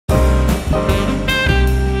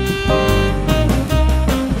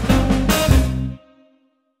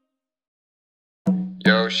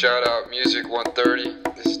shout out Music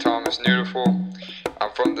 130. This is Thomas Nudiful.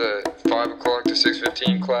 I'm from the 5 o'clock to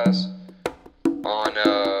 6:15 class on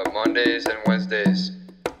Mondays and Wednesdays.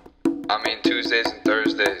 I mean Tuesdays and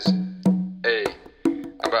Thursdays. Hey,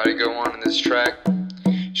 I'm about to go on in this track.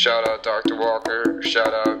 Shout out Dr. Walker.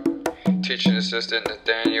 Shout out Teaching Assistant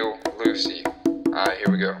Nathaniel Lucy. Alright, here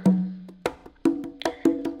we go.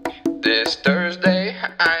 This Thursday,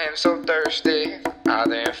 I am so thirsty. I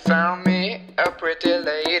then found me a pretty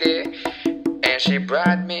lady, and she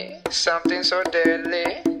brought me something so deadly,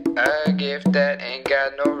 a gift that ain't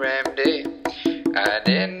got no remedy. I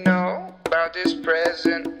didn't know about this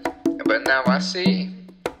present, but now I see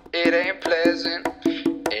it ain't pleasant.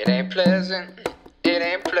 It ain't pleasant. It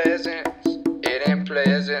ain't pleasant. It ain't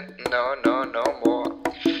pleasant. No, no, no more.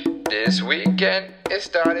 This weekend, it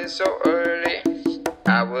started so early.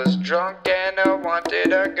 I was drunk and I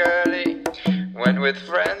wanted a girly. Went with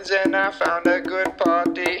friends and I found a good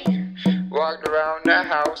party. Walked around the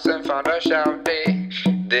house and found a shawty.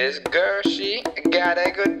 This girl, she got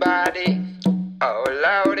a good body. Oh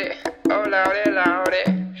lawdy, oh lawdy, lawdy.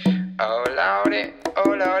 Oh lawdy, oh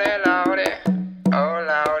lawdy, lawdy. Oh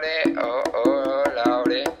lawdy, oh oh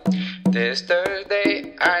lawdy. This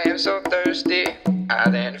Thursday, I am so thirsty. I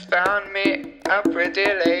then found me a pretty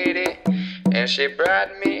lady, and she brought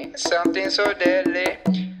me something so deadly,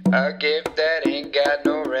 a gift that ain't got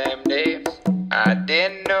no remedy. I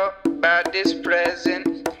didn't know about this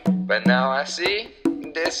present, but now I see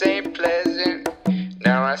this ain't pleasant.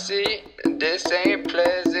 Now I see this ain't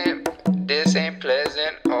pleasant. This ain't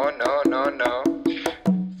pleasant. Oh no, no, no.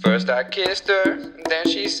 First I kissed her, then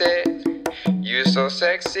she said, you so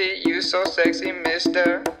sexy,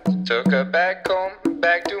 mister. Took her back home,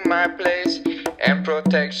 back to my place, and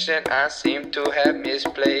protection I seem to have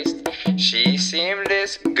misplaced. She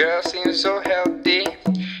seamless, girl seems so healthy.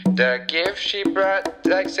 The gift she brought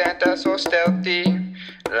like Santa, so stealthy.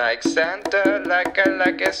 Like Santa, like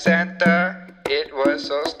a Santa. It was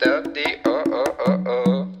so stealthy, oh oh oh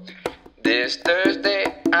oh. This Thursday,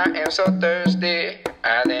 I am so thirsty.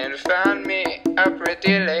 I then found me a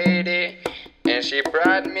pretty lady, and she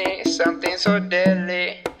brought me something so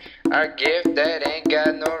deadly, a gift that ain't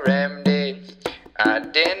got no remedy. I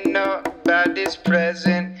didn't know about this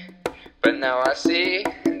present, but now I see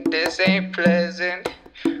this ain't pleasant.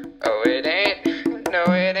 Oh, it ain't, no,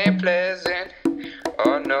 it ain't pleasant.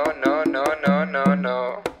 Oh, no, no, no, no, no,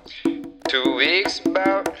 no. 2 weeks,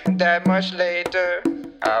 about that much later,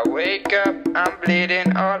 I wake up, I'm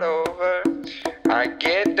bleeding all over. I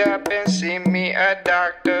get up and see me a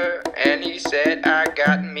doctor, and he said I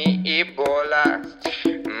got me Ebola.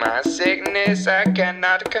 My sickness, I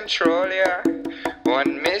cannot control ya.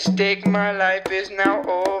 One mistake, my life is now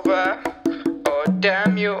over. Oh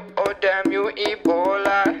damn you,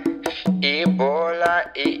 Ebola. Ebola,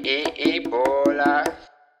 Ebola.